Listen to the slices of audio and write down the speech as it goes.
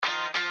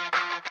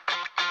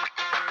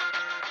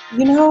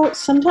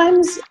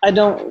Sometimes I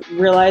don't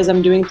realize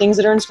I'm doing things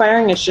that are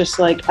inspiring. It's just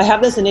like I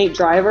have this innate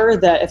driver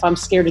that if I'm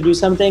scared to do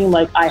something,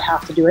 like I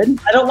have to do it.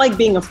 I don't like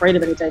being afraid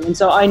of anything. And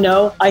so I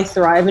know I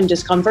thrive in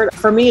discomfort.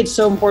 For me, it's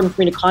so important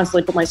for me to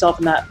constantly put myself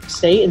in that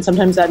state. And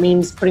sometimes that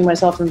means putting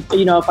myself in,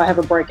 if I have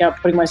a breakout,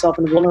 putting myself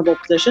in a vulnerable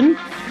position.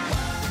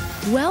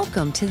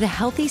 Welcome to the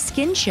Healthy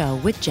Skin Show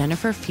with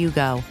Jennifer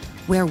Fugo,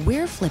 where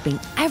we're flipping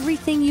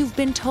everything you've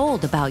been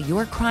told about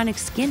your chronic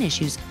skin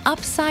issues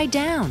upside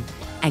down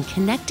and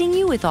connecting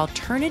you with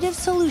alternative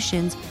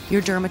solutions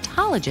your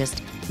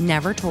dermatologist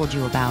never told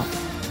you about.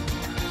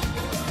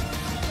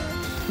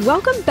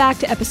 Welcome back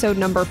to episode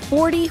number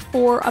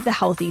 44 of the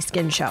Healthy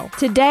Skin Show.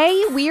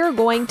 Today, we are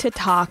going to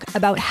talk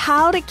about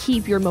how to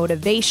keep your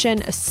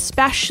motivation,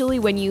 especially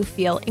when you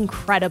feel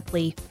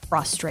incredibly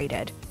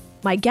frustrated.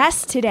 My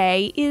guest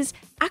today is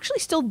actually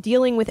still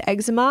dealing with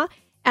eczema,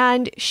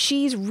 and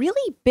she's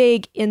really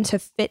big into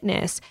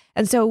fitness.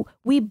 And so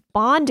we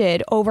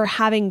bonded over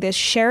having this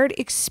shared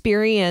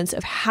experience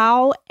of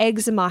how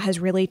eczema has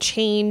really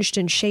changed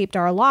and shaped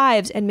our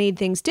lives and made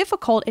things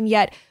difficult, and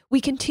yet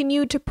we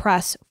continue to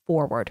press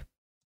forward.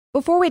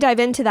 Before we dive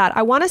into that,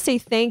 I want to say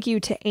thank you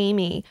to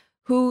Amy,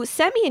 who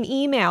sent me an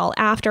email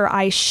after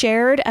I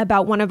shared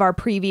about one of our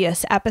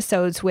previous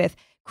episodes with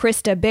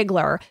Krista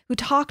Bigler, who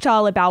talked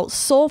all about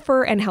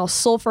sulfur and how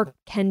sulfur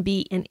can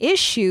be an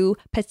issue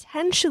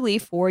potentially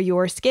for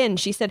your skin.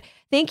 She said,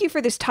 "Thank you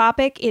for this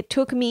topic. It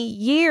took me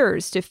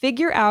years to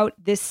figure out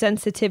this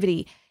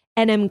sensitivity,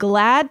 and I'm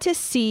glad to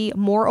see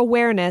more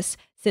awareness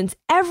since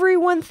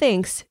everyone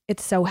thinks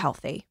it's so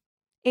healthy."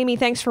 Amy,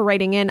 thanks for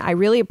writing in. I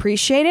really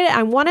appreciate it.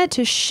 I wanted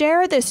to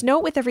share this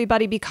note with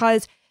everybody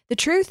because the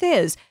truth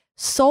is,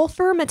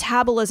 sulfur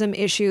metabolism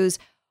issues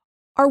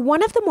are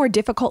one of the more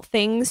difficult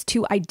things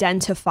to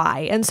identify.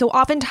 And so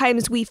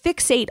oftentimes we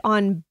fixate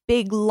on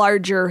big,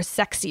 larger,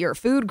 sexier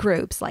food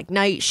groups like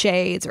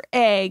nightshades or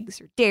eggs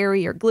or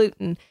dairy or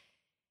gluten.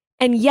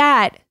 And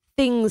yet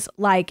things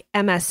like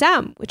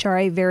MSM, which are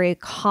a very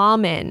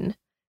common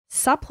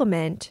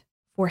supplement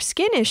for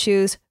skin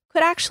issues,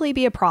 could actually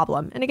be a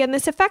problem. And again,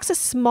 this affects a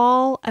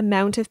small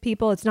amount of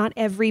people. It's not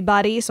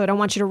everybody. So I don't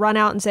want you to run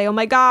out and say, "Oh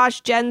my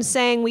gosh, Jen's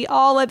saying we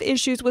all have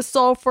issues with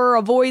sulfur,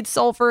 avoid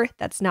sulfur."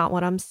 That's not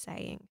what I'm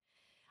saying.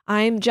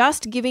 I'm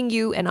just giving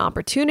you an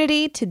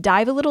opportunity to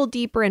dive a little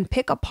deeper and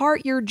pick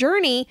apart your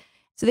journey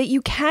so that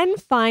you can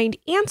find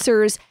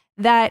answers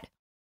that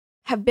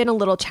have been a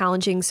little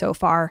challenging so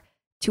far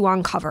to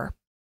uncover.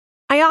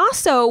 I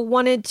also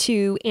wanted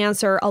to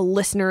answer a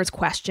listener's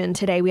question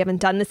today. We haven't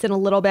done this in a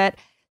little bit.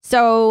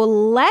 So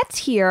let's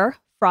hear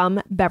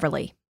from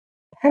Beverly.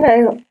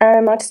 Hello,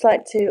 I'd just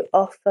like to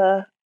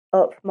offer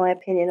up my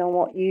opinion on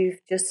what you've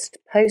just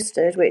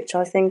posted, which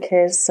I think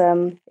is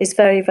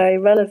very, very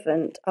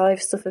relevant. I've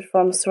suffered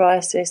from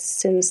psoriasis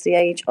since the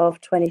age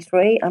of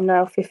 23. I'm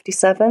now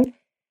 57,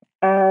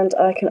 and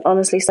I can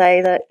honestly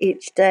say that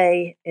each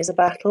day is a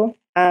battle,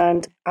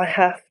 and I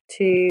have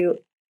to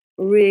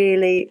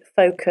really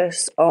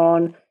focus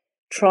on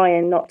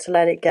trying not to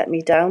let it get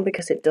me down,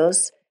 because it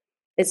does.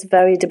 It's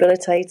very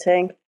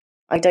debilitating.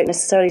 I don't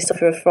necessarily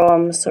suffer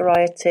from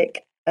psoriatic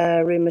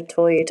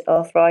rheumatoid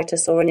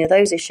arthritis or any of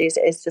those issues.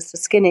 It is just a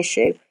skin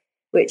issue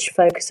which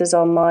focuses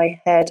on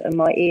my head and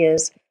my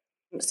ears.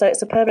 So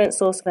it's a permanent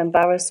source of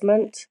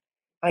embarrassment.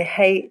 I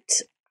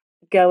hate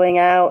going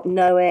out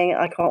knowing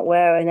I can't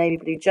wear a navy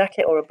blue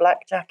jacket or a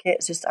black jacket.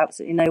 It's just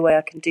absolutely no way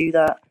I can do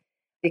that,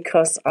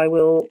 because I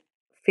will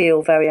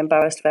feel very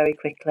embarrassed very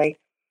quickly.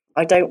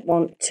 I don't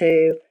want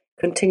to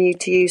continue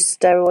to use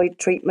steroid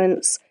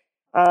treatments.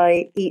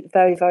 I eat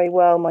very, very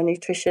well. My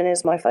nutrition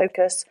is my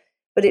focus,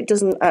 but it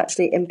doesn't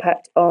actually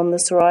impact on the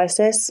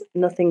psoriasis.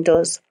 Nothing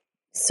does.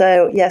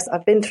 So yes,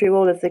 I've been through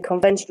all of the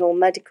conventional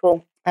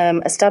medical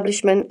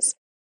establishments.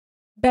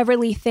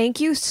 Beverly, thank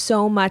you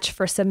so much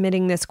for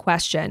submitting this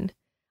question.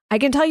 I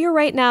can tell you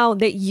right now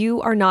that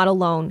you are not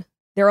alone.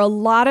 There are a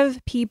lot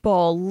of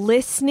people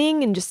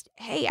listening and just,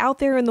 out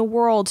there in the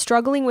world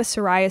struggling with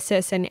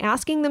psoriasis and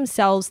asking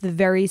themselves the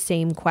very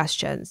same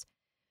questions.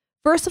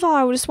 First of all,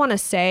 I just want to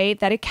say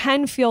that it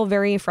can feel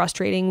very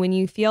frustrating when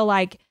you feel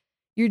like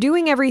you're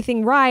doing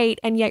everything right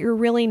and yet you're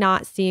really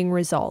not seeing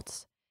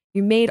results.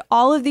 You made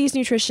all of these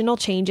nutritional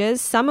changes,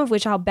 some of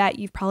which I'll bet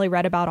you've probably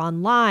read about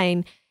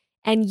online,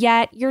 and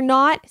yet you're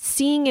not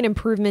seeing an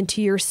improvement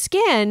to your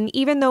skin,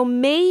 even though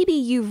maybe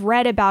you've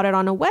read about it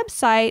on a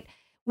website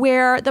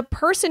where the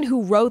person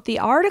who wrote the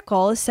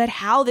article said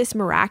how this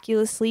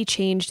miraculously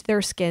changed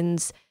their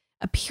skin's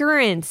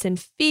appearance and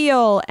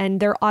feel and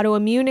their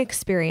autoimmune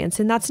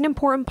experience. And that's an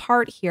important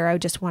part here. I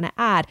just want to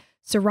add,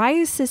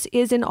 psoriasis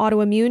is an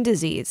autoimmune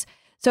disease.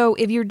 So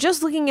if you're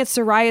just looking at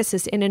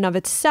psoriasis in and of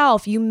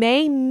itself, you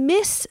may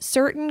miss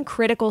certain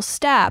critical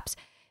steps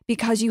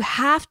because you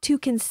have to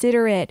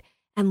consider it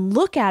and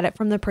look at it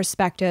from the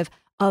perspective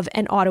of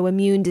an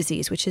autoimmune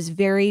disease, which is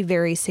very,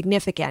 very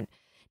significant.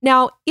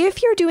 Now,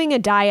 if you're doing a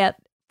diet,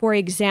 for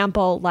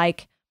example,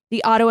 like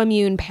the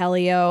autoimmune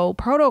paleo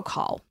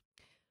protocol,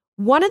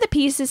 one of the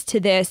pieces to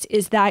this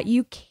is that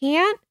you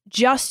can't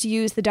just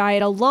use the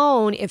diet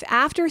alone if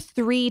after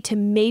 3 to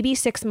maybe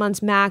 6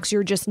 months max,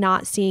 you're just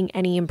not seeing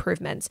any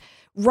improvements.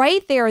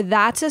 Right there,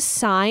 that's a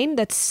sign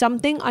that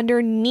something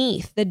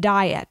underneath the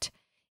diet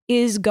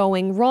is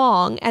going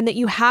wrong and that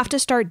you have to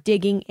start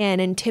digging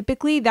in. And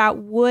typically that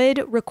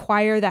would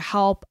require the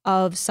help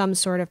of some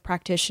sort of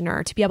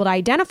practitioner to be able to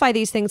identify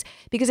these things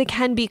because it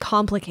can be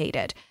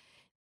complicated.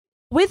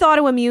 With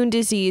autoimmune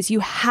disease,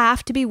 you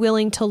have to be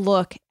willing to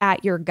look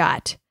at your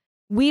gut.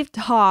 We've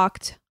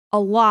talked a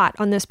lot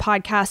on this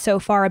podcast so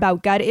far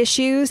about gut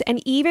issues.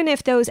 And even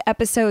if those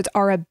episodes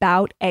are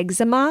about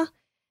eczema,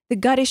 the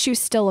gut issues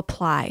still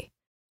apply.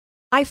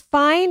 I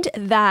find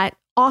that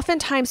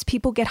oftentimes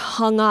people get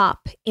hung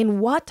up in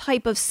what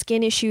type of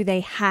skin issue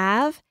they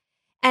have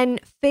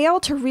and fail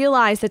to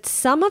realize that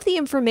some of the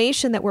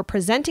information that we're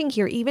presenting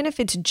here, even if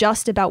it's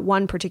just about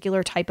one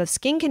particular type of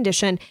skin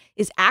condition,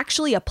 is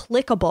actually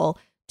applicable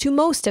to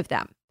most of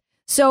them.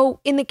 So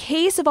in the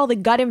case of all the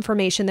gut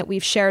information that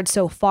we've shared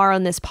so far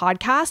on this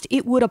podcast,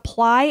 it would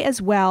apply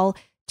as well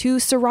to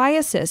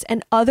psoriasis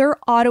and other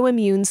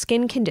autoimmune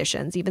skin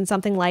conditions, even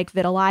something like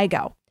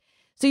vitiligo.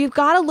 So you've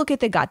got to look at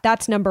the gut.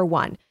 That's number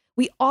one.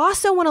 We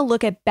also want to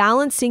look at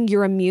balancing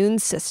your immune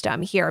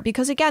system here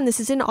because, again, this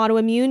is an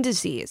autoimmune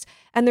disease.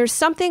 And there's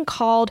something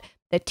called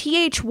the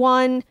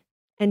Th1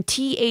 and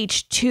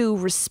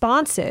Th2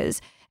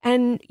 responses.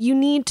 And you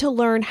need to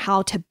learn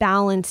how to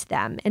balance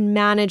them and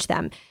manage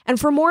them. And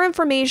for more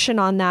information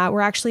on that,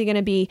 we're actually going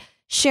to be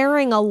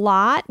sharing a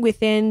lot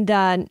within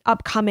the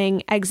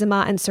upcoming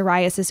Eczema and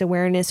Psoriasis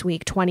Awareness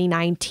Week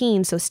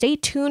 2019. So stay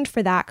tuned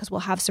for that because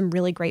we'll have some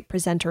really great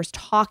presenters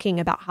talking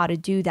about how to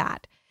do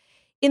that.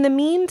 In the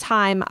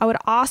meantime, I would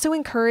also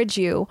encourage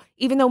you,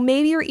 even though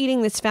maybe you're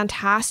eating this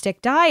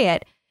fantastic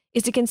diet,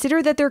 is to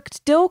consider that there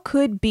still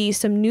could be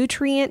some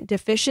nutrient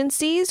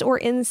deficiencies or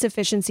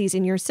insufficiencies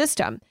in your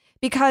system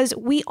because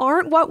we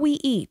aren't what we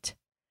eat.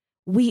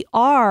 We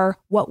are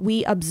what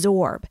we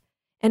absorb.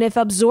 And if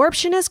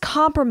absorption is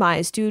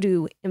compromised due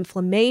to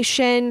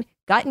inflammation,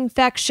 gut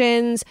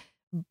infections,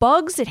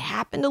 bugs that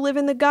happen to live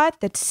in the gut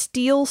that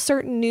steal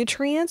certain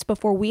nutrients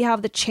before we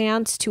have the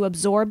chance to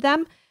absorb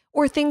them,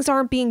 or things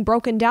aren't being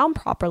broken down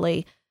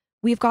properly,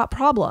 we've got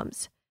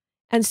problems.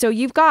 And so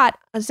you've got,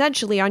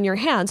 essentially on your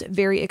hands,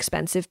 very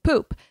expensive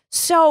poop.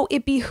 So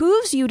it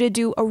behooves you to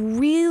do a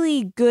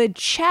really good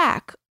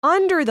check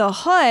under the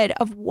hood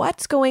of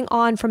what's going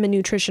on from a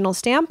nutritional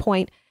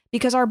standpoint,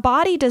 because our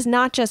body does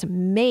not just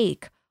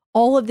make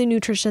all of the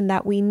nutrition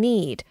that we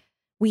need.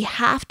 We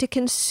have to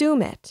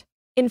consume it.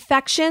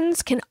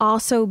 Infections can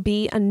also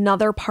be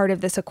another part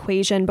of this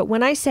equation. But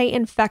when I say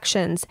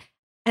infections,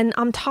 and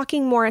I'm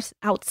talking more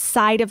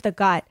outside of the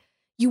gut,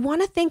 you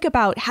want to think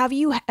about, have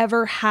you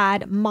ever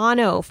had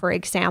mono, for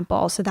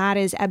example? So that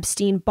is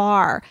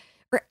Epstein-Barr,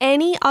 or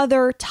any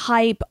other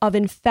type of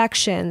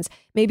infections.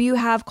 Maybe you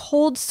have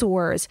cold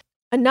sores.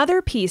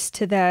 Another piece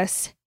to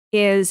this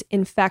is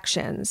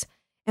infections.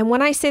 And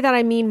when I say that,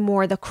 I mean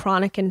more the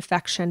chronic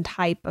infection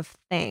type of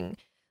thing.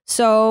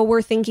 So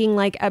we're thinking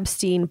like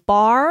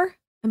Epstein-Barr.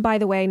 And by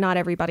the way, not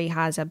everybody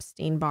has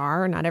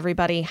Epstein-Barr. Not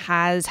everybody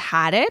has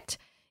had it.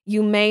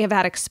 You may have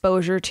had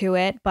exposure to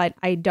it, but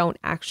I don't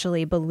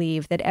actually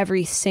believe that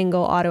every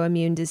single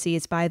autoimmune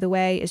disease, by the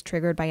way, is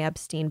triggered by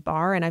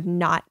Epstein-Barr. And I've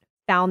not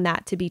found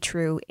that to be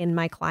true in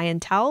my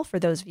clientele, for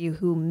those of you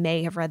who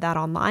may have read that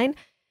online.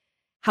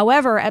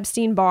 However,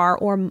 Epstein-Barr,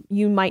 or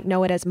you might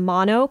know it as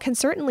mono, can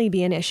certainly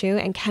be an issue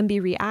and can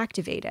be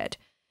reactivated.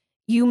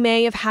 You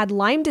may have had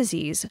Lyme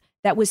disease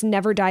that was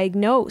never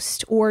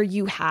diagnosed, or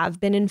you have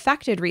been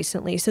infected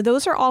recently. So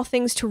those are all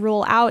things to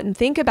rule out and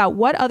think about,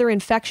 what other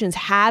infections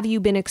have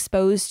you been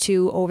exposed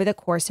to over the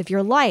course of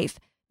your life?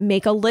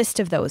 Make a list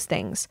of those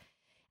things.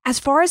 As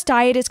far as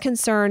diet is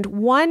concerned,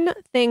 one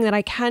thing that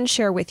I can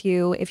share with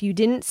you, if you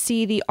didn't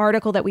see the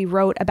article that we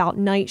wrote about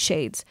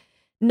nightshades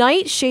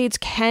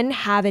can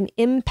have an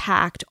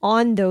impact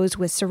on those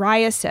with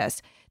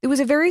psoriasis. There was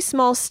a very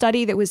small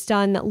study that was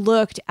done that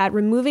looked at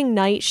removing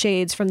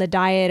nightshades from the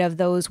diet of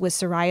those with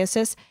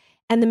psoriasis.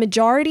 And the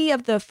majority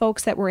of the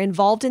folks that were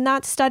involved in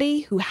that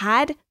study who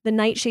had the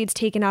nightshades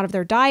taken out of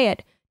their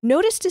diet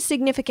noticed a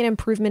significant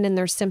improvement in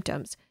their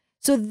symptoms.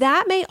 So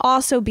that may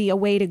also be a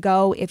way to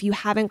go if you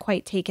haven't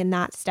quite taken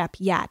that step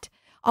yet.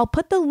 I'll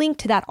put the link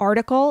to that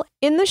article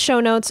in the show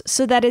notes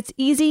so that it's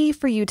easy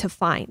for you to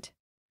find.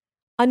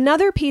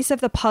 Another piece of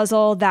the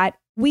puzzle that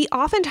we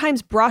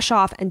oftentimes brush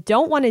off and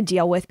don't want to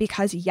deal with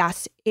because,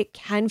 yes, it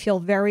can feel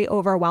very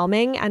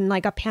overwhelming and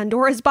like a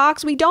Pandora's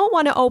box we don't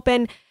want to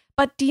open,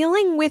 but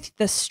dealing with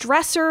the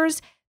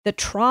stressors, the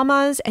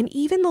traumas, and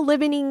even the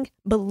limiting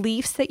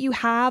beliefs that you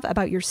have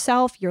about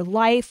yourself, your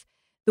life,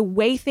 the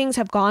way things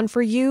have gone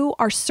for you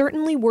are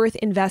certainly worth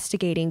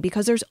investigating,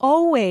 because there's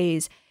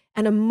always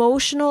an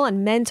emotional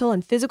and mental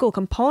and physical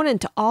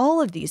component to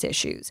all of these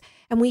issues.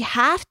 And we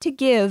have to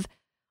give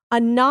a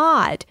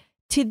nod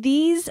to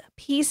these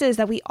pieces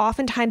that we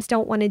oftentimes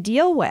don't want to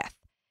deal with.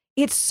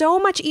 It's so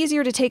much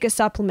easier to take a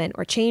supplement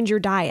or change your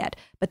diet,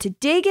 but to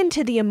dig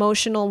into the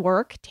emotional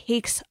work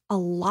takes a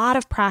lot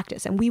of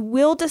practice. And we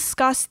will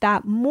discuss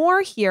that more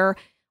here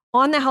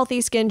on the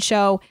Healthy Skin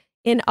Show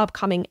in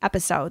upcoming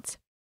episodes.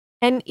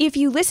 And if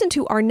you listen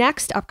to our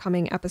next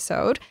upcoming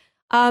episode,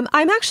 I'm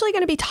actually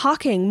going to be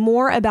talking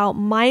more about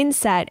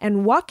mindset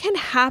and what can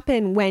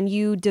happen when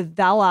you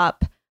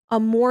develop a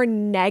more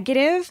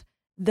negative,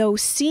 though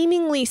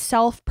seemingly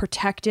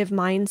self-protective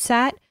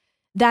mindset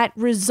that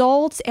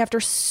results after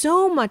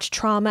so much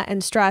trauma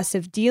and stress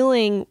of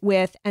dealing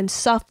with and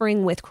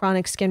suffering with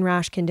chronic skin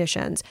rash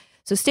conditions.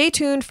 So stay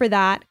tuned for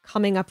that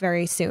coming up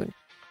very soon.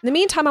 In the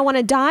meantime, I want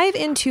to dive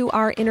into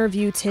our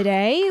interview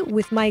today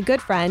with my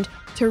good friend,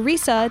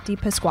 Theresa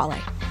Depasquale.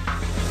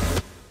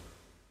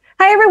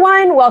 Hi,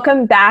 everyone.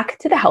 Welcome back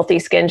to the Healthy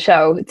Skin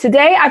Show.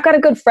 Today, I've got a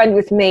good friend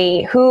with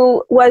me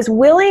who was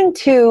willing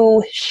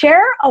to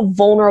share a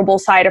vulnerable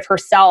side of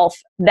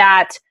herself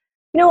that,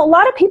 a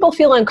lot of people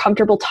feel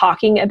uncomfortable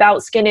talking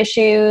about skin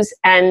issues.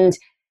 And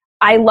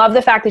I love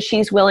the fact that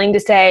she's willing to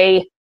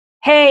say,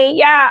 hey,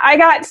 yeah, I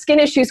got skin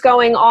issues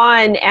going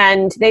on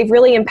and they've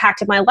really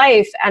impacted my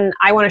life. And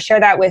I want to share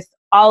that with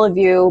all of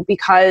you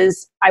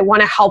because I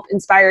want to help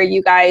inspire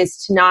you guys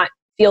to not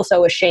feel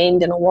so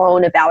ashamed and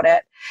alone about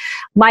it.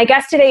 My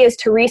guest today is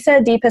Theresa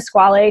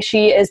Depasquale.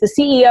 She is the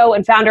CEO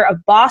and founder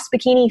of Boss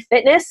Bikini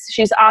Fitness.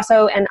 She's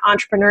also an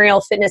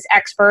entrepreneurial fitness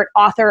expert,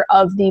 author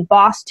of the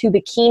Boss to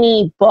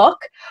Bikini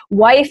book,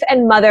 wife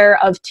and mother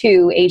of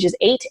two, ages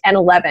 8 and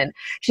 11.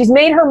 She's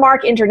made her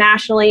mark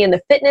internationally in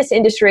the fitness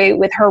industry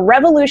with her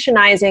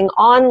revolutionizing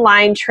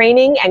online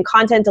training and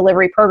content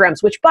delivery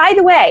programs, which, by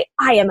the way,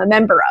 I am a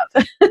member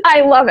of.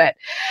 I love it.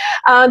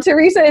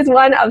 Theresa is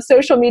one of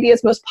social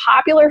media's most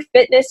popular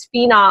fitness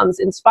phenoms,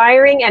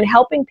 inspiring and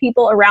helping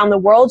people around the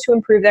world to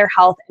improve their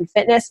health and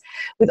fitness.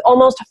 With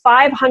almost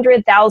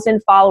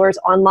 500,000 followers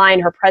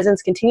online, her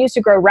presence continues to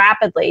grow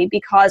rapidly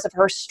because of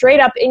her straight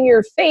up in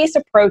your face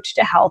approach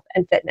to health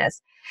and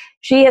fitness.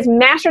 She has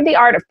mastered the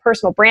art of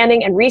personal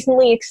branding and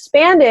recently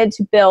expanded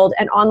to build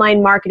an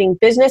online marketing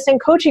business and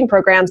coaching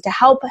programs to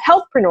help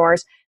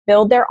healthpreneurs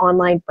build their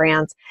online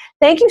brands.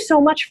 Thank you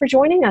so much for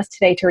joining us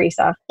today,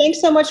 Theresa.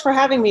 Thanks so much for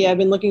having me. I've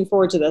been looking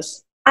forward to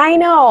this. I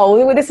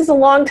know. This is a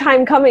long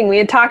time coming. We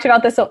had talked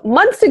about this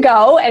months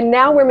ago, and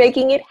now we're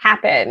making it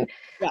happen.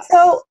 Yes.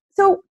 So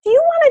do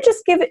you want to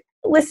just give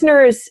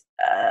listeners,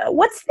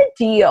 what's the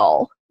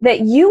deal that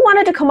you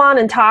wanted to come on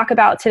and talk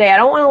about today? I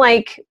don't want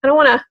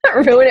to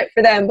ruin it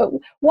for them, but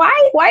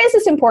why is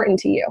this important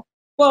to you?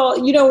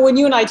 Well, when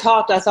you and I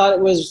talked, I thought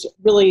it was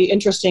really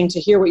interesting to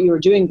hear what you were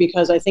doing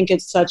because I think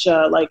it's such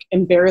a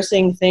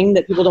embarrassing thing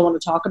that people don't want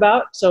to talk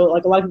about. So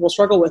a lot of people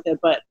struggle with it,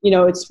 but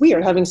it's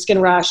weird having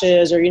skin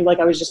rashes or like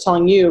I was just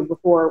telling you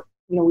before,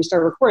 we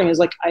started recording is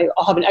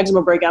I'll have an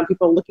eczema breakout,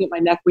 people looking at my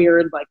neck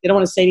weird, they don't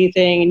want to say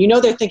anything.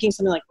 And they're thinking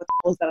something like, what the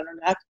hell is that on her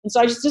neck? And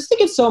so I just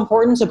think it's so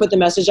important to put the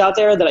message out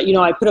there that,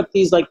 I put up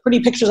these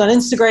pretty pictures on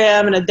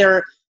Instagram and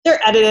they're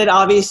edited,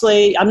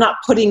 obviously. I'm not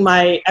putting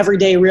my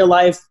everyday real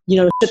life,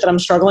 shit that I'm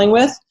struggling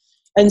with.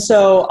 And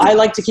so I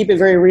like to keep it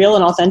very real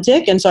and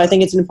authentic. And so I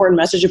think it's an important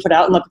message to put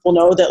out and let people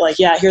know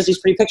that here's these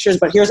pretty pictures,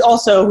 but here's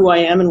also who I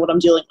am and what I'm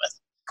dealing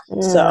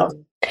with. So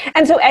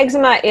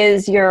eczema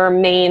is your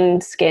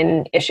main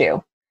skin issue.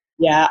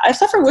 Yeah, I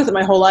suffered with it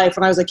my whole life.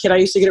 When I was a kid, I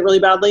used to get it really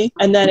badly.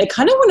 And then it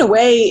kind of went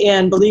away.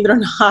 And believe it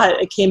or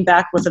not, it came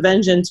back with a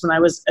vengeance when I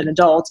was an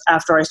adult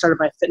after I started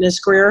my fitness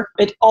career.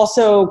 It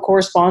also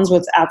corresponds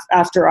with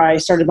after I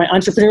started my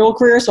entrepreneurial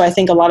career. So I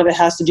think a lot of it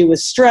has to do with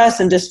stress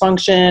and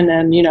dysfunction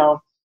and,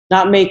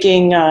 not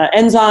making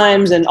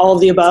enzymes and all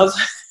of the above.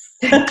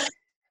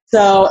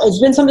 So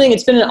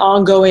it's been an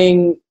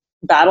ongoing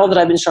battle that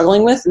I've been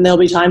struggling with. And there'll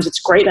be times it's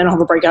great and I don't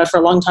have a breakout for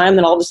a long time.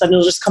 Then all of a sudden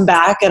it'll just come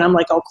back and I'm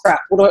like, oh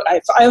crap.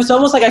 It's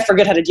almost like I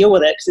forget how to deal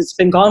with it because it's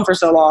been gone for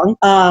so long.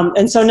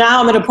 And so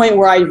now I'm at a point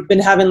where I've been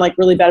having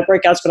really bad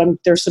breakouts, but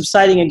they're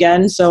subsiding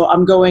again. So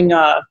I'm going,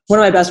 one of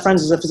my best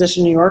friends is a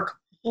physician in New York,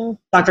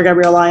 Dr.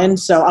 Gabrielle Lyon.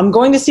 So I'm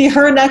going to see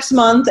her next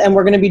month and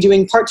we're going to be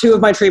doing part 2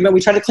 of my treatment.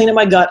 We tried to clean up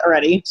my gut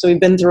already. So we've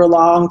been through a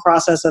long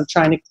process of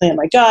trying to clean up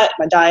my gut,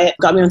 my diet,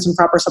 got me on some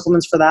proper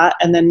supplements for that.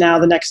 And then now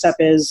the next step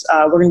is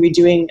we're going to be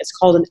doing, it's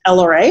called an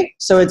LRA.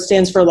 So it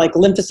stands for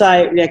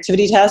lymphocyte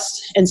reactivity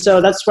test. And so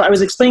that's what I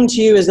was explaining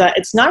to you is that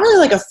it's not really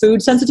like a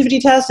food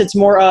sensitivity test. It's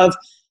more of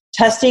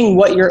testing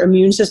what your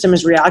immune system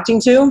is reacting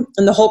to.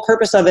 And the whole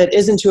purpose of it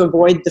isn't to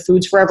avoid the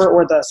foods forever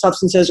or the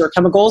substances or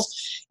chemicals.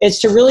 It's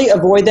to really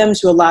avoid them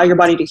to allow your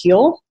body to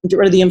heal, get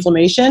rid of the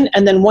inflammation.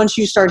 And then once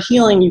you start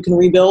healing, you can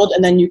rebuild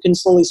and then you can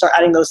slowly start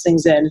adding those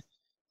things in,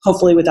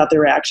 hopefully without the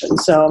reaction.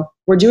 So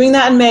we're doing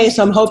that in May.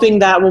 So I'm hoping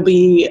that will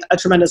be a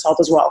tremendous help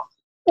as well.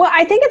 Well,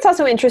 I think it's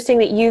also interesting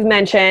that you've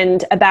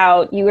mentioned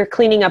about you were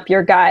cleaning up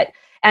your gut.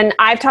 And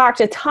I've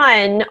talked a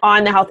ton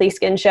on the Healthy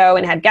Skin Show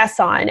and had guests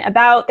on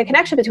about the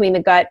connection between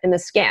the gut and the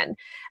skin.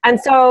 And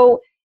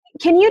so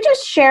can you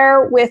just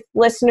share with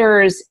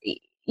listeners,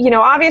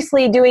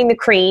 obviously doing the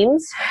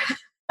creams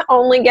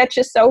only gets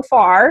you so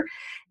far.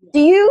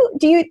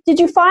 Did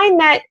you find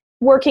that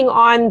working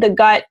on the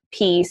gut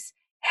piece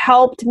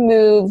helped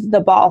move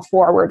the ball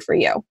forward for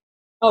you?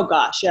 Oh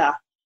gosh, yeah.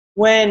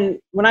 when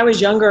I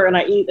was younger and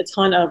I eat a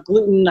ton of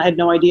gluten, I had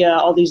no idea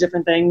all these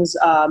different things.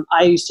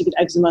 I used to get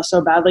eczema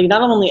so badly.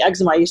 Not only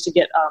eczema, I used to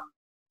get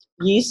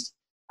yeast.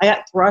 I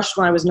got thrush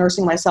when I was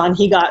nursing my son.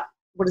 He got,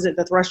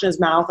 the thrush in his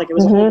mouth. Like it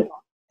was,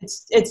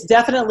 it's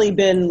definitely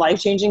been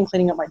life-changing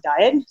cleaning up my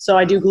diet. So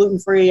I do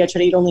gluten-free. I try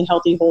to eat only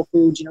healthy, whole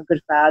foods,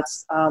 good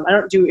fats. I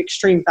don't do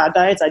extreme fat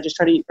diets. I just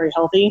try to eat very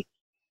healthy.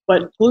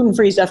 But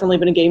gluten-free has definitely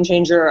been a game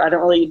changer. I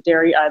don't really eat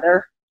dairy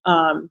either.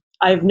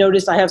 I've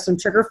noticed I have some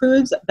trigger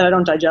foods that I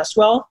don't digest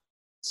well.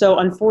 So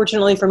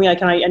unfortunately for me, I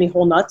cannot eat any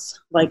whole nuts.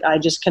 Like I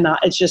just cannot,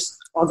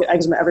 I'll get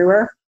eczema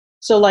everywhere.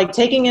 So like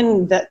taking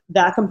in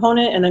that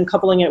component and then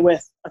coupling it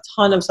with a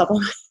ton of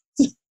supplements,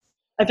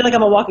 I feel like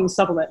I'm a walking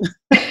supplement.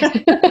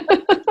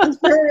 I'm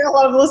sure a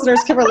lot of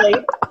listeners can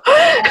relate.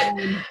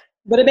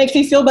 But it makes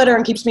me feel better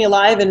and keeps me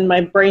alive and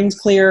my brain's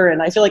clear.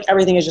 And I feel like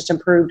everything has just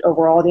improved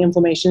overall. The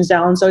inflammation's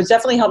down. So it's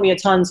definitely helped me a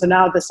ton. So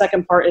now the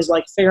second part is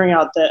like figuring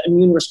out the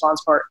immune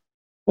response part.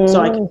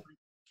 So I can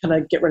kind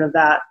of get rid of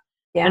that.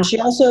 Yeah. And she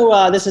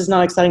also, this is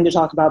not exciting to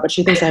talk about, but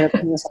she thinks I have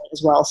appendicitis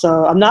as well.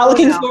 So I'm not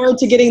looking forward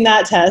to getting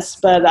that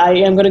test, but I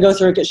am going to go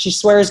through it because she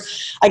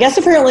swears, I guess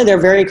apparently they're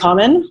very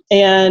common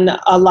and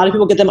a lot of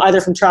people get them either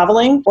from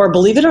traveling or,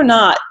 believe it or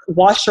not,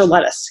 wash your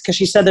lettuce, because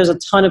she said there's a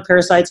ton of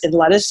parasites in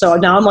lettuce. So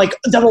now I'm like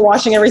double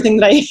washing everything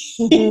that I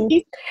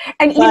eat.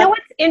 And you know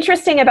what's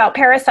interesting about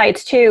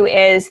parasites too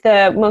is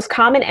the most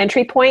common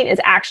entry point is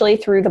actually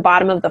through the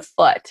bottom of the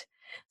foot.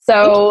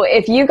 So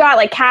if you got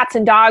like cats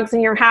and dogs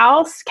in your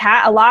house,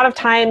 a lot of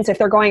times if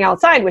they're going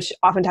outside, which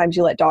oftentimes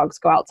you let dogs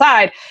go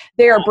outside,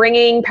 they are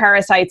bringing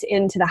parasites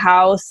into the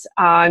house.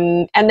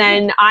 And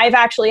then I've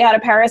actually had a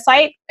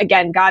parasite,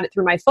 again, got it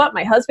through my foot.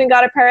 My husband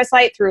got a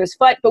parasite through his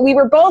foot, but we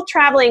were both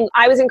traveling.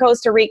 I was in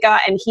Costa Rica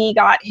and he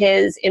got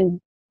his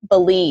in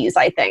Belize,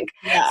 I think.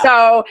 Yeah.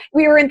 So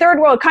we were in third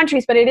world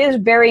countries, but it is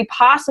very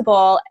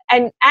possible.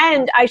 And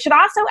I should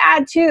also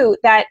add too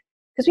that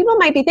because people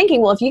might be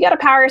thinking, well, if you get a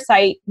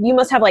parasite, you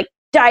must have like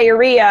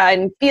diarrhea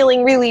and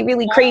feeling really,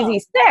 really crazy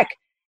sick.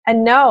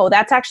 And no,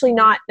 that's actually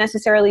not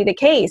necessarily the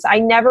case. I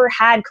never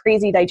had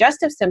crazy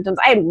digestive symptoms.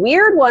 I had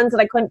weird ones that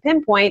I couldn't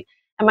pinpoint.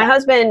 And my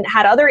husband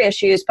had other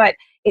issues, but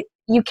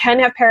you can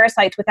have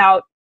parasites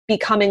without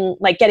becoming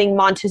like getting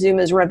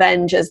Montezuma's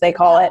revenge, as they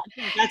call it.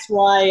 That's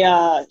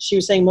why she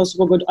was saying most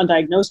people go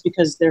undiagnosed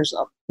because there's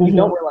you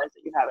don't realize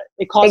that you have it.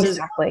 It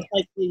causes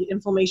like the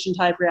inflammation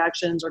type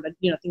reactions or the,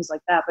 things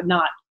like that, but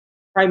not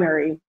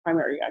primary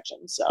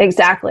reactions. So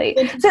exactly.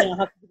 So I'll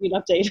have to give you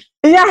an update.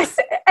 Yes.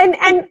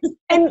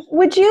 And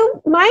would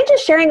you mind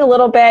just sharing a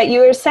little bit?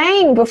 You were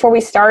saying before we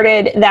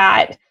started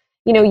that,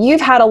 you've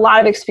had a lot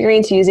of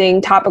experience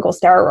using topical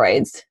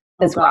steroids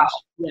as well.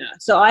 Yeah.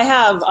 So I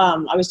have,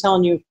 I was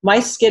telling you, my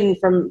skin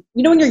from,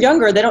 when you're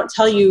younger, they don't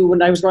tell you,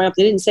 when I was growing up,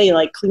 they didn't say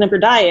like clean up your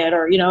diet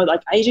or,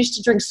 like I used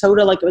to drink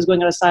soda like it was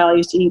going out of style. I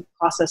used to eat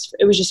processed.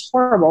 It was just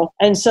horrible.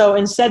 And so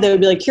instead they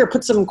would be like, here,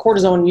 put some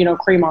cortisone,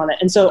 cream on it.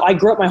 And so I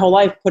grew up my whole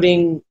life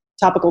putting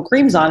topical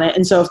creams on it.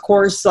 And so of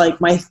course, like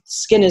my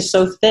skin is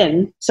so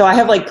thin. So I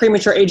have like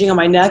premature aging on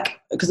my neck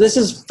because this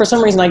is, for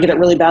some reason, I get it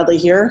really badly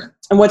here.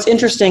 And what's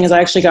interesting is I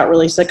actually got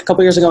really sick a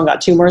couple years ago and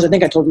got tumors. I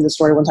think I told you this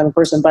story one time in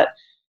person, but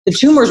the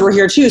tumors were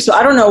here too. So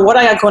I don't know what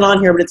I got going on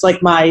here, but it's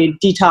like my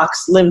detox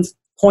lymph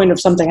point of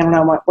something. I don't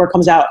know where it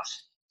comes out,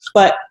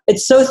 but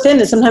it's so thin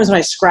that sometimes when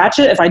I scratch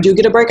it, if I do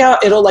get a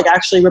breakout, it'll like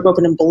actually rip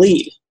open and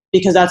bleed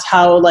because that's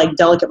how like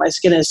delicate my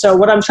skin is. So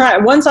what I'm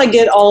trying, once I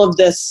get all of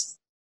this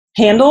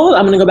handled,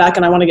 I'm going to go back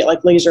and I want to get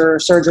like laser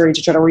surgery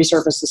to try to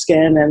resurface the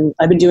skin. And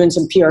I've been doing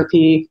some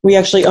PRP. We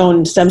actually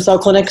own stem cell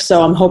clinics.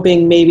 So I'm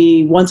hoping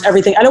maybe once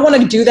everything, I don't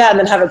want to do that and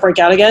then have it break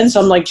out again. So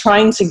I'm like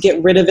trying to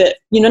get rid of it,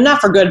 not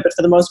for good, but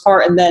for the most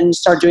part, and then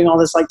start doing all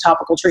this like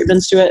topical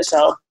treatments to it.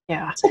 So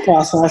yeah, it's a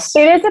process.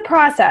 It is a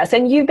process.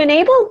 And you've been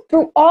able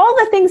through all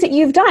the things that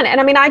you've done.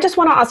 And I mean, I just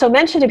want to also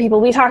mention to people,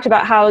 we talked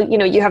about how,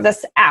 you have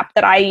this app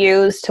that I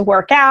use to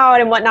work out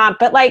and whatnot,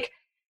 but like,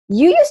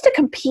 you used to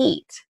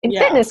compete in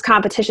fitness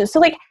competitions. So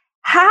like,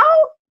 how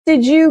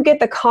did you get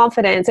the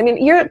confidence? I mean,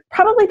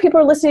 people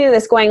are listening to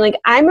this going like,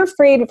 I'm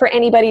afraid for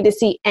anybody to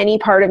see any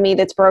part of me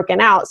that's broken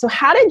out. So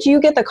how did you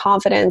get the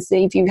confidence that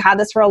if you've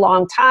had this for a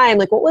long time,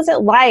 like what was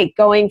it like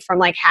going from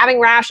like having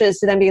rashes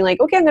to then being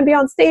like, okay, I'm going to be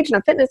on stage in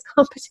a fitness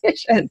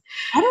competition?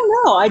 I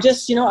don't know. I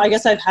just, I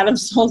guess I've had them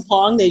so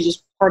long, they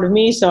just part of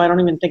me. So I don't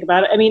even think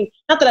about it. I mean,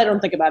 not that I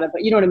don't think about it,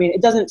 but you know what I mean?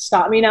 It doesn't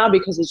stop me now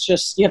because it's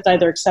just, you have to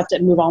either accept it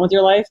and move on with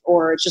your life,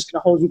 or it's just going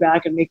to hold you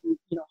back and make you,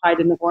 hide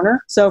in the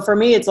corner. So for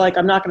me, it's like,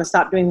 I'm not going to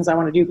stop doing things I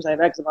want to do because I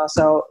have eczema.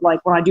 So like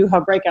when I do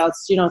have breakouts,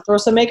 throw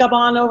some makeup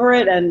on over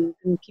it and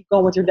keep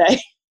going with your day.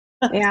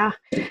 Yeah.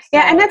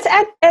 Yeah. And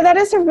that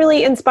is a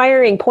really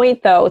inspiring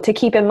point though, to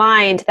keep in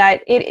mind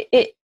that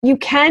you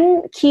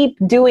can keep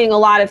doing a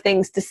lot of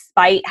things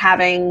despite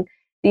having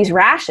these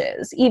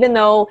rashes, even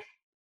though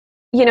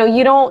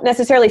you don't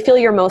necessarily feel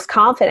you're most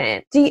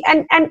confident.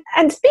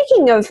 And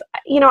speaking of,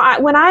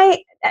 when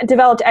I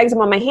developed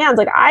eczema on my hands,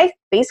 like I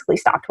basically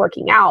stopped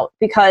working out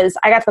because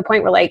I got to the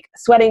point where like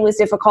sweating was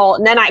difficult.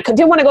 And then I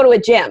didn't want to go to a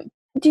gym.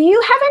 do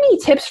you have any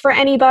tips for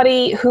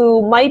anybody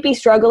who might be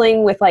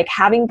struggling with like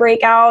having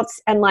breakouts,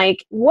 and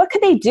like what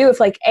could they do if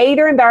like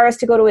they're embarrassed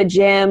to go to a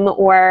gym,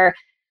 or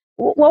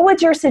what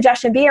would your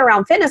suggestion be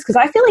around fitness? Because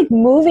I feel like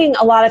moving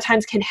a lot of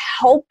times can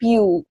help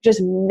you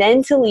just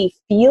mentally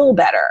feel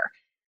better.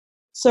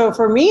 So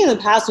for me in the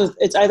past,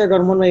 it's either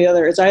gone one way or the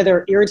other. It's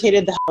either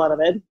irritated the hell out of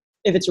it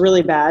if it's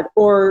really bad,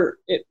 or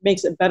it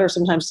makes it better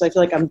sometimes because I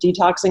feel like I'm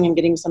detoxing and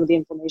getting some of the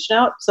inflammation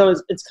out. So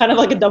it's kind of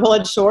like a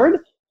double-edged sword.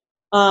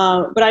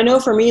 But I know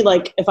for me,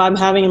 like if I'm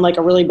having like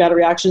a really bad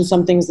reaction,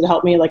 some things that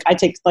help me, like I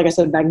take, like I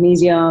said,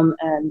 magnesium,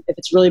 and if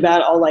it's really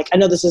bad, I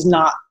know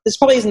this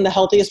probably isn't the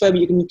healthiest way, but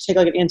you can take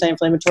like an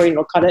anti-inflammatory and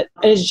it'll cut it.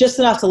 And it's just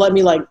enough to let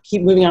me like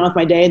keep moving on with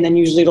my day. And then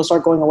usually it'll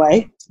start going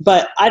away.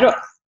 But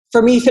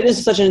for me, fitness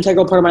is such an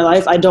integral part of my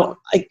life.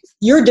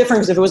 You're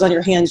different because if it was on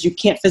your hands, you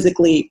can't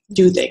physically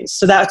do things.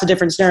 So that's a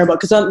different scenario. But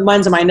because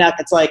mine's on my neck,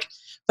 it's like,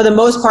 for the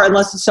most part,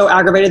 unless it's so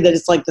aggravated that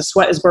it's like the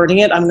sweat is burning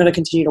it, I'm going to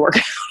continue to work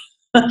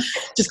out.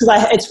 Just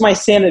because it's my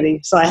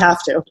sanity, so I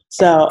have to.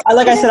 So,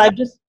 like I said,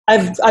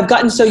 I've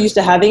gotten so used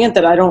to having it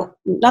that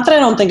not that I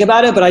don't think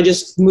about it, but I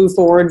just move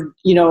forward.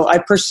 I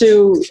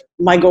pursue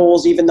my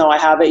goals even though I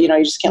have it. You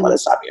just can't let it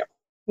stop you.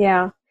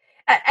 Yeah.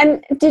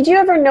 And did you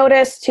ever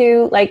notice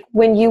too, like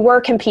when you were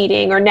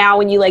competing, or now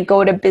when you like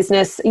go to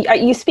business,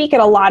 you speak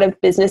at a lot of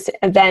business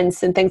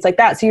events and things like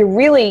that. So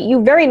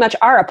you very much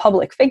are a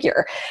public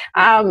figure.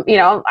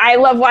 I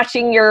love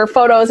watching your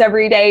photos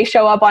every day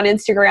show up on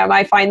Instagram.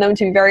 I find them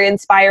to be very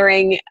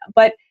inspiring.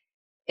 But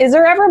is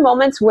there ever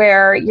moments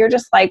where you're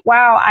just like,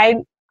 wow,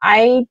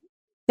 I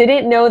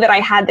didn't know that I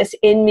had this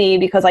in me?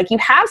 Because like you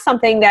have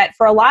something that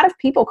for a lot of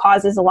people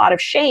causes a lot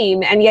of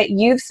shame. And yet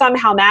you've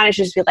somehow managed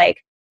to just be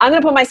like, I'm going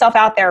to put myself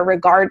out there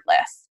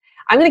regardless.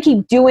 I'm going to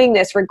keep doing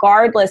this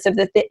regardless of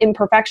the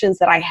imperfections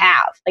that I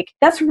have. Like,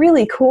 that's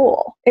really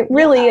cool. It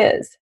really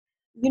is.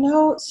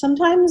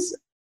 Sometimes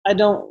I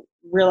don't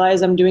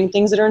realize I'm doing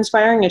things that are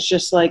inspiring. It's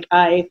just like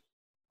I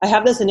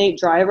have this innate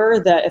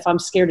driver that if I'm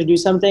scared to do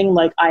something,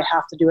 like I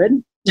have to do it.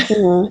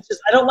 Mm-hmm.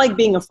 I don't like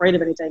being afraid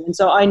of anything. And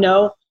so I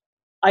know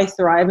I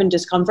thrive in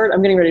discomfort.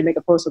 I'm getting ready to make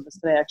a post with this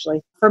today,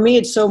 actually. For me,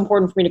 it's so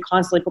important for me to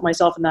constantly put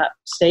myself in that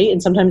state. And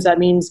sometimes that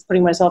means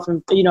putting myself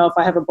in, if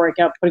I have a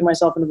breakout, putting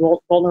myself in a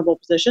vulnerable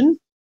position.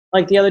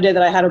 Like the other day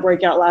that I had a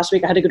breakout last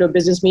week, I had to go to a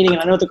business meeting. And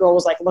I know the girl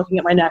was like looking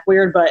at my neck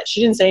weird, but she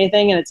didn't say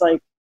anything. And it's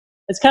like,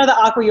 it's kind of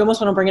the awkward, you almost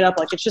want to bring it up.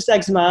 Like it's just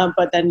eczema,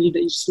 but then you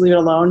just leave it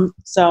alone.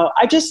 So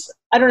I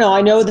don't know.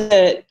 I know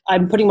that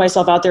I'm putting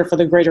myself out there for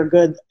the greater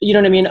good, you know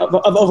what I mean? Of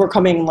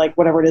overcoming like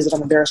whatever it is that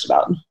I'm embarrassed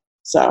about.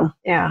 So,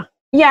 yeah.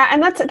 Yeah,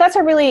 and that's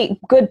a really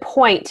good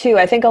point too.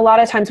 I think a lot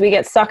of times we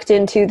get sucked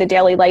into the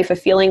daily life of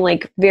feeling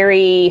like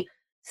very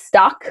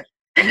stuck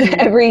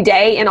every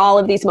day in all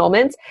of these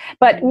moments.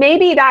 But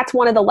maybe that's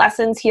one of the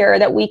lessons here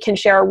that we can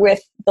share with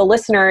the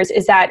listeners,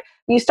 is that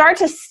you start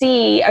to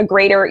see a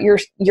greater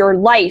your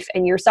life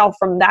and yourself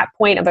from that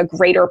point of a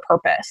greater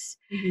purpose.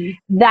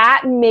 Mm-hmm.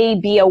 That may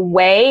be a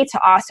way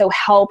to also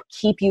help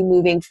keep you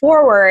moving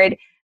forward,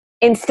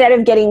 instead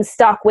of getting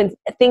stuck when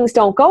things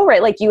don't go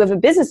right. Like you have a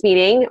business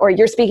meeting or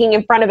you're speaking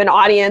in front of an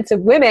audience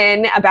of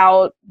women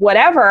about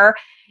whatever,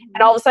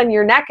 and all of a sudden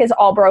your neck is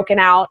all broken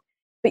out,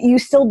 but you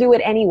still do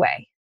it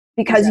anyway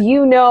because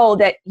you know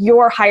that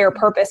your higher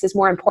purpose is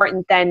more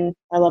important than...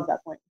 I love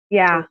that point.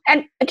 Yeah.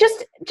 And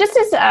just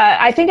as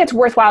I think it's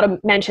worthwhile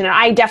to mention, and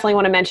I definitely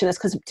want to mention this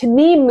because to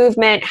me,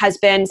 movement has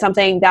been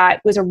something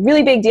that was a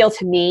really big deal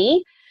to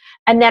me.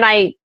 And then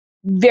I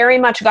very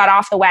much got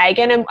off the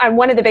wagon. And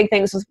one of the big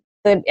things was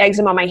the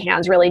eczema on my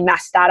hands really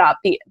messed that up,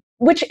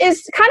 which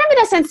is kind of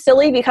in a sense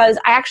silly because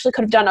I actually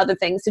could have done other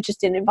things that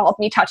just didn't involve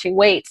me touching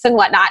weights and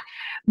whatnot.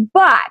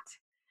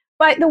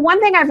 But the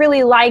one thing I've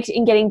really liked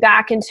in getting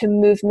back into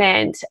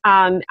movement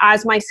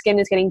as my skin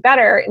is getting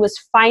better, it was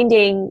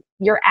finding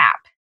your app.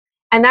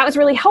 And that was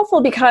really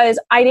helpful because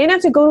I didn't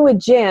have to go to a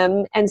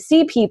gym and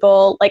see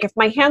people. Like if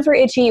my hands were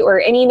itchy or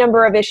any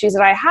number of issues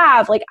that I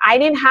have, like I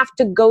didn't have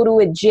to go to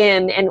a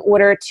gym in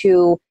order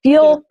to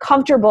feel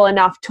comfortable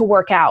enough to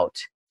work out.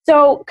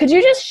 So could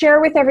you just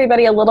share with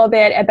everybody a little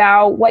bit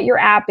about what your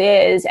app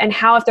is and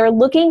how if they're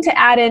looking to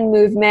add in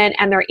movement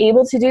and they're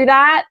able to do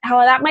that,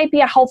 how that might be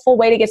a helpful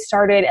way to get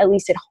started, at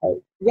least at home?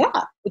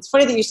 Yeah. It's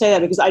funny that you say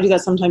that because I do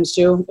that sometimes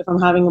too. If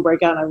I'm having a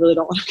breakout and I really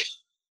don't want to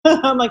go,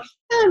 I'm like,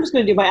 I'm just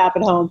going to do my app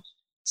at home.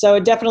 So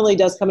it definitely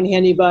does come in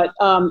handy. But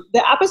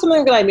the app is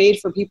something that I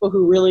made for people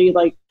who really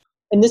like,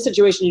 in this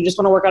situation, you just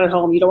want to work out at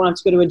home. You don't want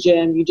to go to a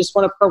gym. You just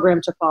want a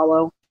program to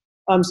follow.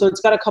 So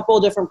it's got a couple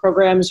of different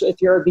programs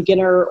if you're a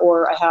beginner,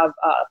 or I have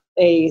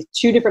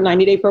two different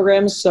 90-day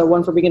programs. So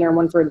one for beginner and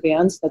one for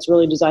advanced. That's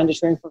really designed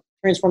to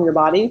transform your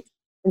body.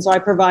 And so I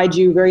provide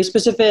you very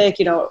specific,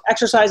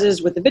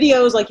 exercises with the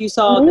videos like you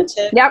saw, the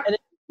tip. Yep. And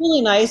it's really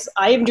nice.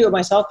 I even do it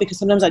myself because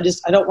sometimes I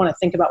don't want to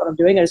think about what I'm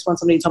doing. I just want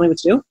somebody to tell me what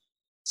to do.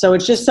 So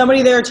it's just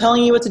somebody there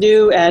telling you what to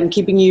do and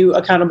keeping you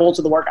accountable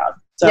to the workout.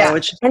 So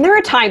and there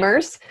are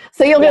timers.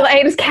 So you'll be like,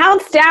 it just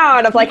counts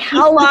down of like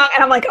how long.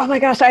 And I'm like, oh my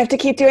gosh, I have to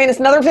keep doing this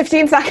another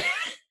 15 seconds.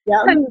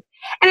 Yeah. And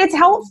it's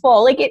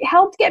helpful. Like it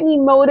helped get me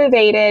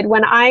motivated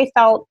when I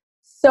felt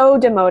so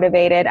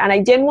demotivated and I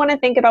didn't want to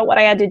think about what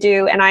I had to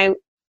do. And I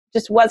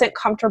just wasn't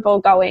comfortable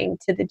going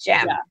to the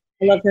gym. Yeah,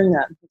 I love hearing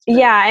that.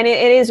 Yeah. And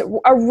it is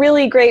a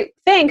really great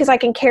thing because I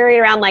can carry it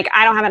around. Like,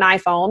 I don't have an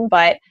iPhone,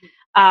 but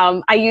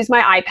I use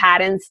my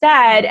iPad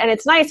instead. And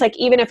it's nice. Like,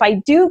 even if I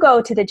do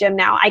go to the gym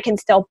now, I can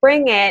still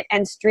bring it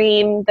and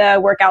stream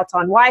the workouts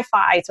on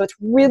Wi-Fi. So it's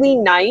really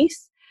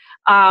nice.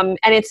 And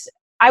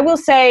I will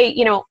say,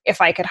 if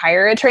I could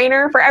hire a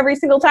trainer for every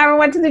single time I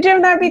went to the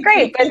gym, that'd be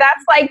great. But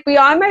that's like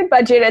beyond my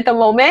budget at the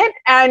moment.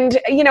 And,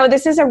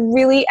 this is a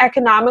really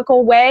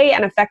economical way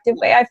and effective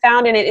way I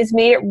found, and it has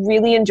made it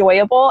really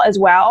enjoyable as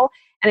well.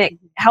 And it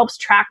helps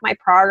track my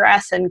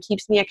progress and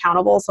keeps me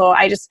accountable. So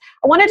I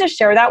wanted to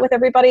share that with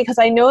everybody because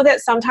I know that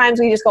sometimes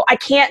we just go, I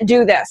can't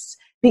do this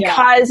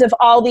because of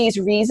all these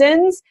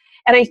reasons.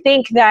 And I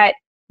think that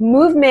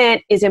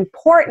movement is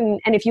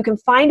important. And if you can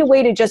find a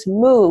way to just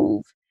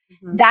move,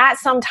 that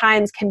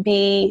sometimes can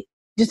be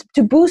just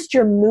to boost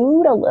your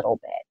mood a little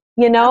bit,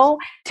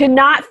 to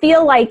not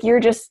feel like you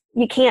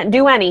can't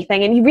do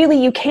anything. And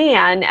you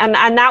can.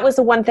 And that was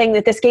the one thing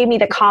that this gave me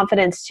the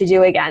confidence to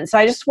do again. So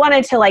I just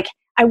wanted to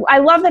I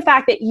love the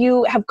fact that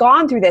you have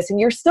gone through this and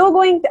you're still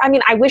going.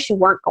 I wish you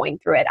weren't going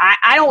through it.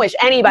 I don't wish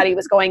anybody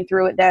was going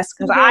through this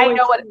because I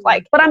know what it's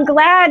like. But I'm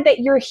glad that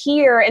you're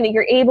here and that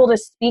you're able to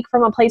speak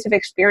from a place of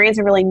experience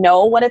and really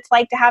know what it's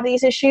like to have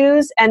these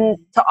issues, and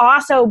to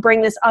also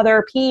bring this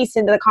other piece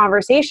into the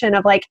conversation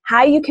of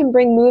how you can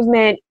bring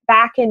movement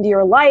back into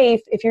your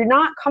life if you're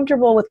not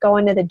comfortable with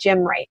going to the gym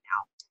right now.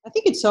 I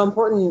think it's so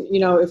important,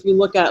 if you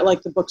look at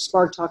the book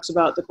Spark talks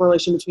about the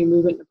correlation between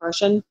movement and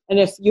depression. And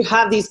if you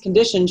have these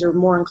conditions, you're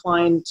more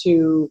inclined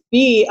to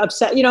be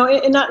upset,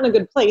 and not in a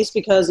good place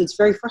because it's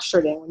very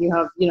frustrating when you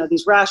have,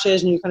 these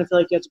rashes and you kind of feel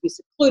like you have to be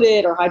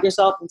secluded or hide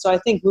yourself. And so I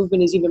think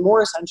movement is even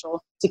more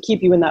essential to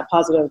keep you in that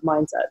positive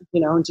mindset,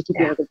 and to keep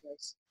you in a good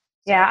place.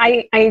 Yeah,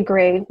 I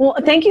agree. Well,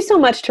 thank you so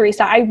much,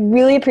 Theresa. I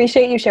really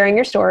appreciate you sharing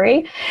your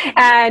story.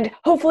 And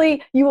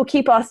hopefully you will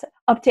keep us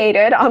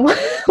updated on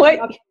what...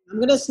 I'm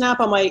going to snap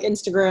on my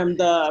Instagram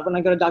when I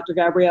go to Dr.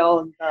 Gabrielle.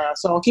 And,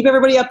 so I'll keep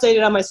everybody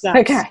updated on my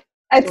snaps. Okay.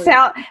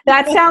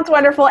 That sounds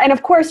wonderful. And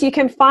of course, you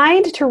can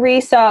find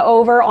Theresa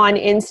over on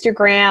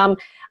Instagram.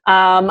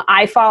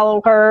 I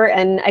follow her.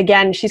 And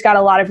again, she's got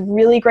a lot of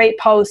really great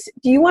posts.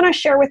 Do you want to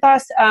share with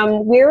us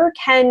where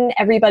can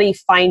everybody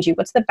find you?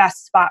 What's the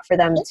best spot for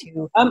them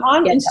to I'm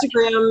on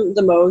Instagram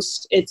the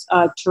most. It's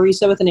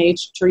Theresa with an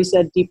H,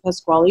 Theresa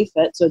Depasquale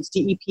Fit. So it's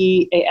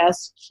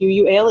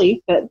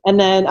Depasquale Fit. And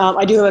then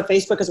I do have a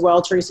Facebook as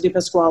well, Theresa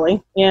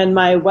Depasquale. And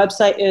my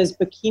website is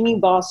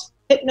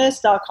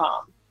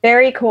bikinibossfitness.com.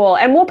 Very cool.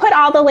 And we'll put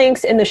all the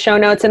links in the show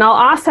notes, and I'll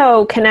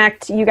also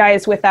connect you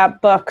guys with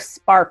that book,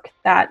 Spark,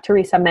 that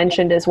Theresa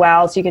mentioned as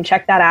well. So you can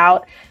check that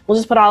out. We'll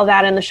just put all of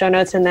that in the show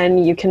notes, and then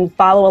you can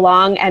follow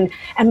along, and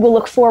we'll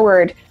look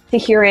forward to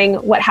hearing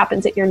what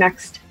happens at your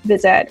next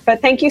visit.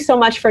 But thank you so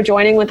much for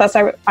joining with us.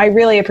 I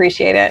really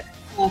appreciate it.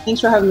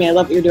 Thanks for having me. I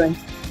love what you're doing.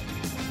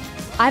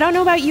 I don't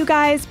know about you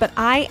guys, but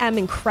I am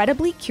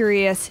incredibly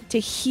curious to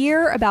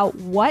hear about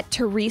what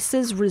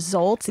Theresa's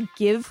results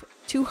give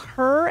to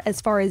her as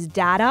far as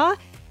data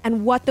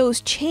and what those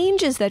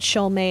changes that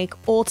she'll make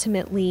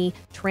ultimately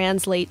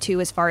translate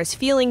to as far as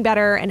feeling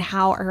better and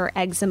how her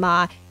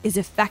eczema is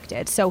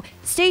affected. So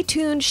stay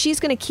tuned. She's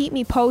going to keep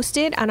me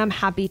posted, and I'm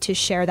happy to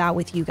share that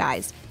with you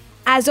guys.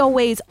 As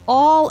always,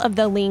 all of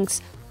the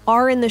links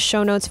are in the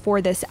show notes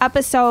for this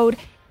episode.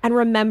 And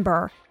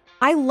remember,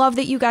 I love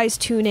that you guys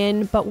tune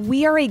in, but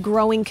we are a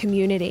growing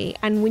community.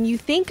 And when you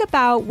think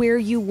about where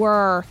you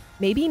were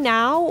maybe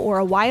now or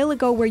a while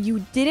ago where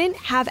you didn't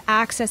have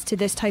access to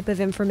this type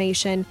of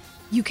information,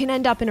 you can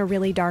end up in a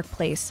really dark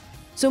place.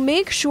 So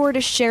make sure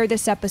to share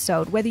this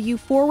episode, whether you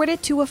forward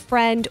it to a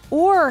friend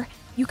or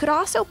you could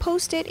also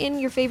post it in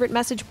your favorite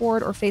message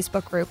board or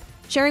Facebook group,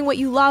 sharing what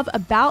you love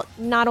about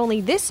not only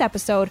this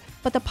episode,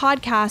 but the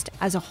podcast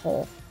as a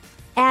whole.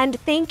 And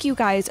thank you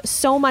guys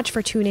so much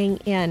for tuning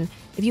in.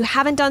 If you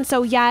haven't done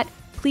so yet,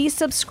 please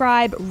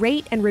subscribe,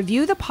 rate, and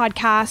review the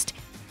podcast.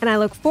 And I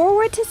look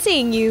forward to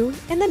seeing you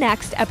in the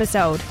next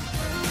episode.